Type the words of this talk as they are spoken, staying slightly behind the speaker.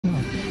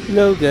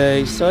Hello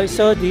guys, so I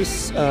saw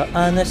this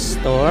honest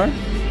store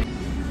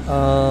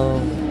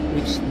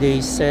which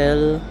they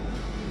sell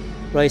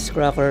rice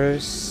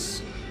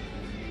crackers,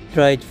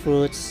 dried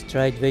fruits,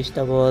 dried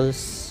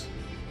vegetables,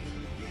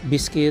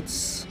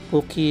 biscuits,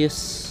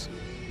 cookies,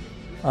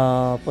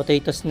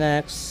 potato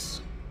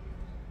snacks,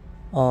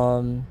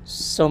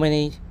 so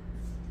many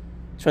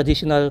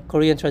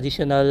Korean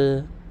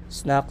traditional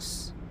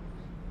snacks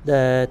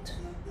that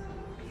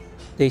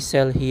they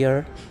sell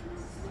here.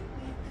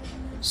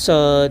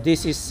 So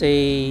this is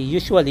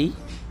usually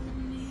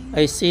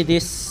I see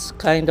this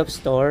kind of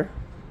store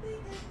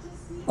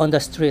on the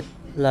street,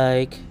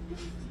 like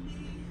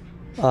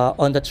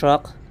on the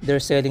truck they're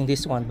selling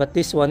this one, but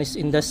this one is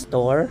in the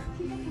store,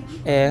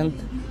 and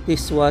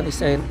this one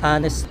is an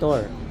honest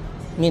store,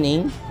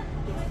 meaning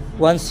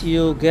once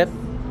you get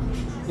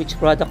which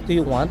product do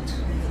you want,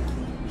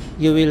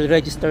 you will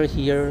register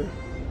here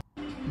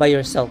by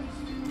yourself.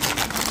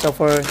 So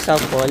for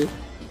example,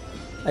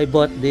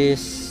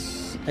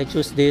 I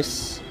choose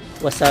this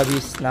wasabi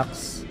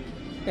snacks,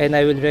 and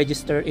I will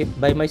register it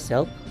by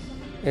myself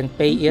and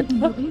pay it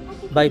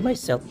by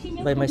myself.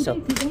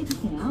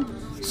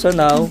 So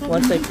now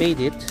once I paid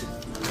it,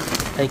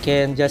 I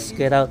can just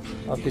get out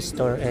of the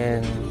store,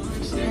 and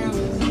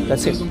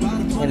that's it.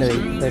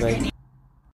 Anyway, bye bye.